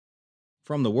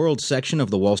From the World section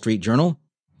of the Wall Street Journal,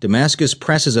 Damascus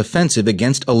presses offensive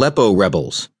against Aleppo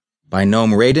rebels, by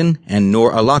Noam Raydan and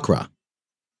Nour Alakraa.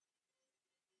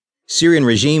 Syrian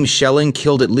regime shelling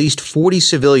killed at least 40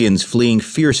 civilians fleeing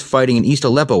fierce fighting in East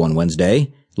Aleppo on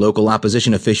Wednesday, local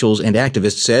opposition officials and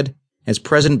activists said, as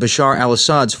President Bashar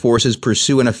al-Assad's forces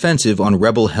pursue an offensive on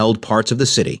rebel-held parts of the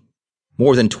city.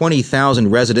 More than 20,000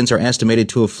 residents are estimated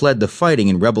to have fled the fighting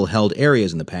in rebel-held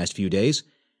areas in the past few days,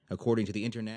 according to the International